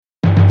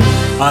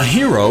A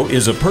hero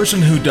is a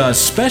person who does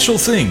special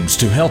things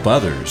to help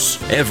others.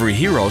 Every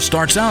hero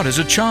starts out as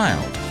a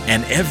child,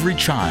 and every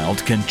child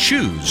can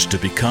choose to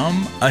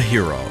become a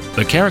hero.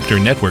 The Character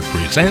Network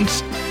presents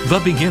The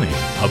Beginning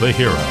of a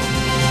Hero.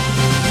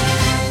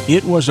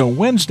 It was a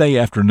Wednesday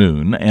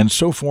afternoon, and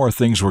so far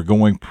things were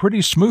going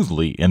pretty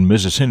smoothly in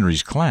Mrs.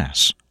 Henry's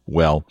class.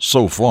 Well,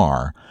 so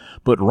far.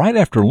 But right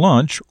after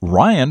lunch,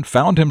 Ryan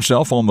found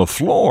himself on the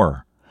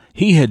floor.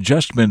 He had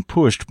just been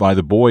pushed by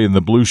the boy in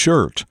the blue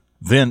shirt.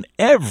 Then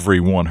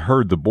everyone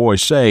heard the boy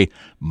say,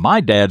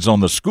 "My dad's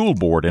on the school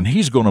board, and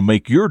he's going to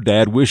make your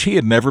dad wish he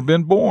had never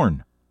been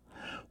born."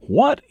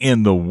 "What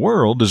in the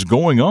world is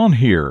going on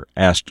here?"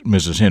 asked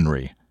Mrs.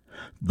 Henry.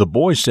 The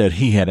boy said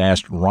he had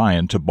asked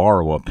Ryan to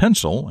borrow a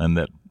pencil, and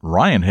that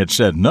Ryan had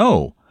said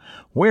no.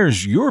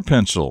 "Where's your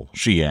pencil?"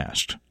 she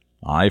asked.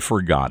 "I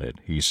forgot it,"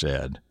 he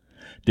said.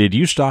 "Did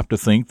you stop to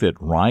think that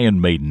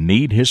Ryan may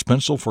need his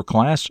pencil for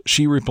class?"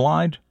 she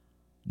replied.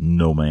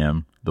 "No,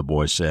 ma'am," the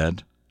boy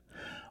said.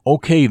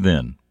 "Okay,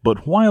 then.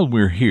 But while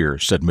we're here,"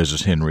 said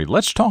Mrs. Henry,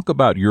 "let's talk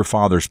about your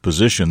father's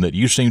position that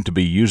you seem to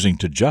be using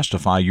to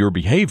justify your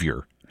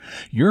behavior.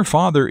 Your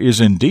father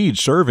is indeed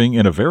serving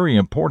in a very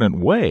important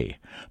way,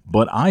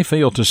 but I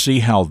fail to see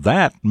how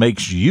that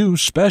makes you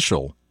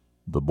special."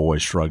 The boy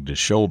shrugged his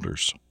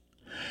shoulders.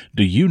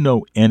 "Do you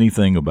know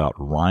anything about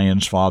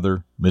Ryan's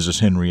father?" Mrs.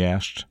 Henry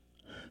asked.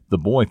 The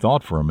boy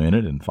thought for a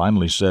minute and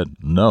finally said,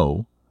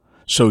 "No."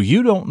 "So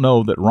you don't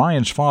know that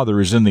Ryan's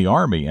father is in the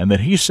Army and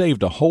that he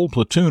saved a whole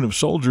platoon of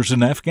soldiers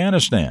in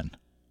Afghanistan?"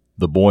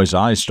 The boy's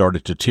eyes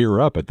started to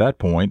tear up at that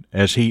point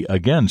as he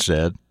again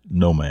said,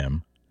 "No,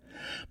 ma'am."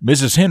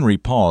 Mrs. Henry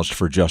paused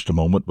for just a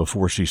moment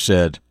before she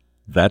said,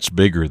 "That's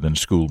bigger than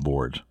school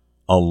board.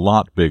 A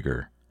lot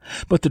bigger.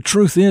 But the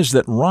truth is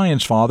that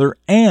Ryan's father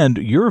and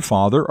your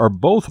father are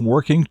both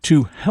working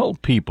to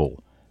help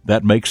people.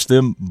 That makes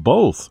them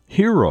both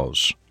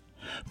heroes.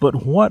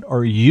 But what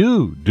are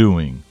you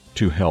doing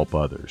to help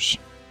others?"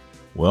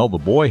 Well, the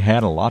boy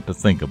had a lot to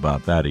think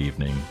about that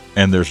evening,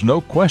 and there's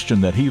no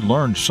question that he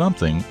learned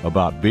something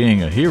about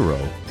being a hero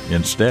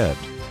instead.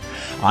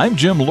 I'm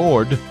Jim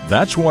Lord.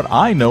 That's what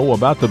I know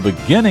about the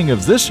beginning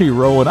of this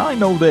hero, and I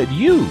know that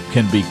you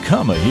can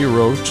become a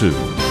hero too.